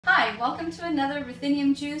Hi, welcome to another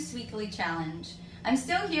Ruthenium Juice Weekly Challenge. I'm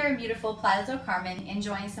still here in beautiful Playa del Carmen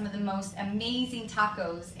enjoying some of the most amazing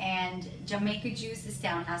tacos and Jamaica juice this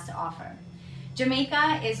town has to offer.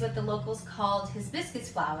 Jamaica is what the locals called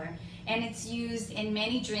hibiscus flower, and it's used in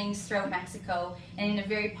many drinks throughout Mexico and in a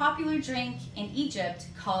very popular drink in Egypt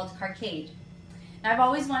called carcade. Now, I've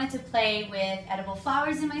always wanted to play with edible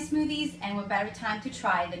flowers in my smoothies, and what better time to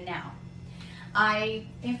try than now. I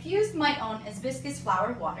infused my own hibiscus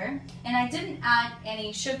flower water, and I didn't add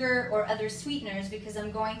any sugar or other sweeteners because I'm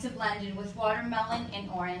going to blend it with watermelon and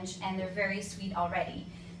orange, and they're very sweet already.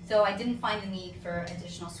 So I didn't find the need for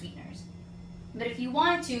additional sweeteners. But if you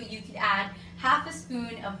wanted to, you could add half a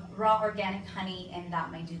spoon of raw organic honey, and that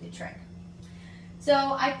might do the trick. So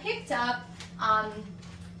I picked up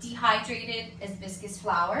dehydrated hibiscus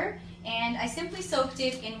flower, and I simply soaked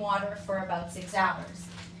it in water for about 6 hours.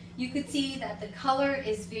 You could see that the color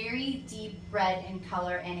is very deep red in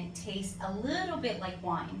color, and it tastes a little bit like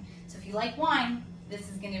wine. So if you like wine, this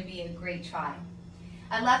is going to be a great try.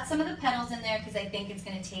 I left some of the petals in there because I think it's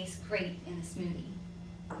going to taste great in the smoothie.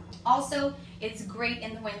 Also, it's great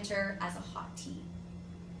in the winter as a hot tea.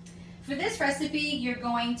 For this recipe, you're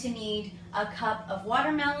going to need a cup of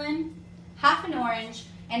watermelon, half an orange,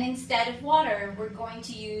 and instead of water, we're going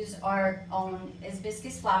to use our own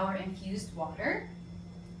hibiscus flower infused water.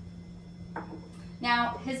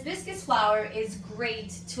 Now, hibiscus flower is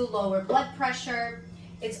great to lower blood pressure.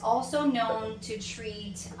 It's also known to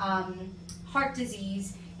treat heart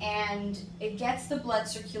disease, and it gets the blood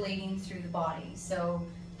circulating through the body. So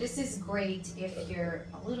this is great if you're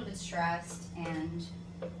a little bit stressed and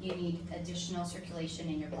you need additional circulation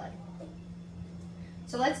in your blood.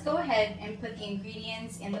 So let's go ahead and put the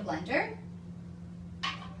ingredients in the blender.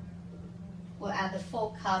 We'll add the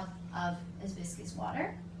full cup of hibiscus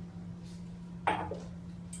water. And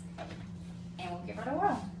we'll give it a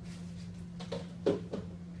whirl.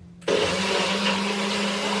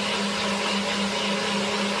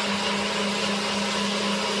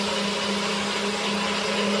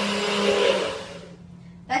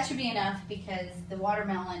 That should be enough because the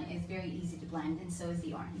watermelon is very easy to blend, and so is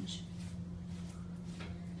the orange.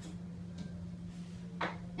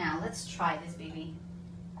 Now let's try this baby.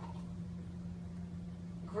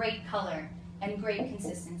 Great color and great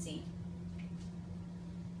consistency.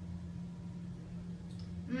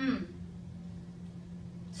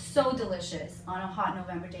 So delicious on a hot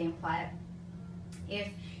November day in Playa. If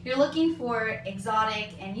you're looking for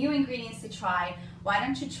exotic and new ingredients to try, why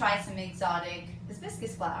don't you try some exotic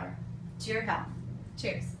hibiscus flower? To your health.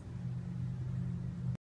 Cheers.